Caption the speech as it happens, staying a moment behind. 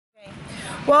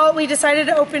Well, we decided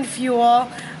to open Fuel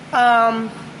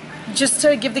just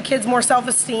to give the kids more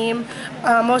self-esteem.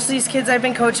 Most of these kids I've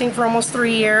been coaching for almost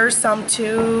 3 years, some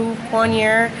 2, 1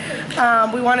 year.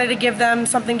 We wanted to give them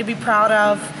something to be proud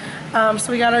of.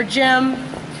 So we got our gym.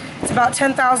 It's about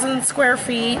 10,000 square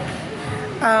feet.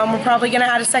 We're probably going to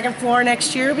add a second floor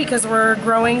next year because we're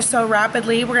growing so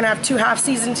rapidly. We're going to have 2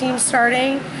 half-season teams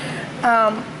starting.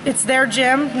 It's their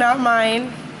gym, not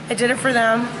mine. I did it for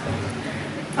them.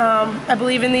 I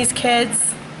believe in these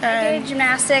kids. I did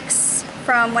gymnastics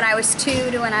from when I was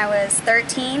 2 to when I was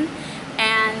 13,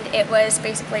 and it was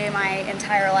basically my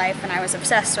entire life, and I was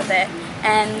obsessed with it.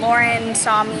 And Lauren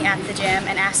saw me at the gym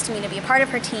and asked me to be a part of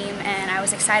her team, and I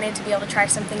was excited to be able to try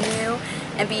something new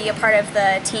and be a part of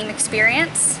the team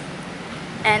experience,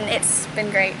 and it's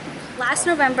been great. Last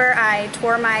November I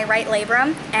tore my right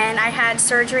labrum, and I had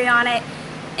surgery on it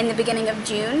in the beginning of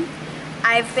June.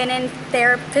 I've been in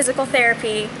physical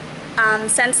therapy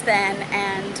since then,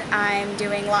 and I'm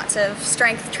doing lots of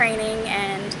strength training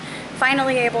and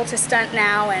finally able to stunt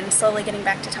now and slowly getting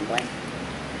back to tumbling.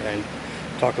 And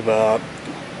talk about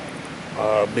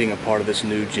being a part of this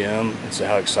new gym and so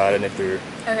how excited if they're...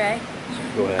 Okay.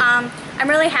 Go ahead. I'm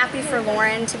really happy for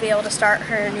Lauren to be able to start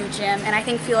her new gym, and I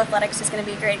think Fuel Athletics is going to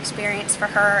be a great experience for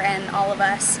her and all of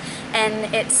us,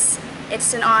 and it's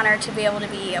an honor to be able to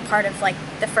be a part of like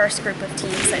the first group of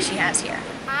teams that she has here.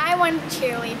 I wanted to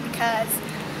cheerlead because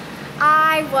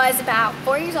I was about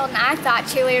 4 years old and I thought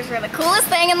cheerleaders were the coolest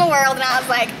thing in the world, and I was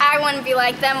like, I want to be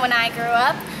like them when I grew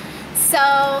up. So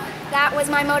that was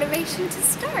my motivation to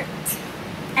start.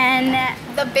 And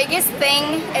the biggest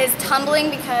thing is tumbling,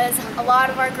 because a lot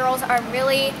of our girls are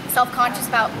really self-conscious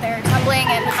about their tumbling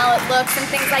and how it looks and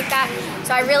things like that.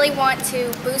 So I really want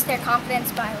to boost their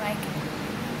confidence by like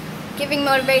giving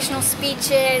motivational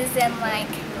speeches and like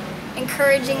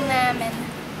encouraging them, and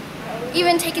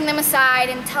even taking them aside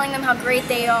and telling them how great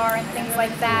they are and things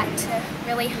like that to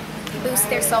really boost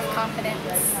their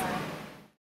self-confidence.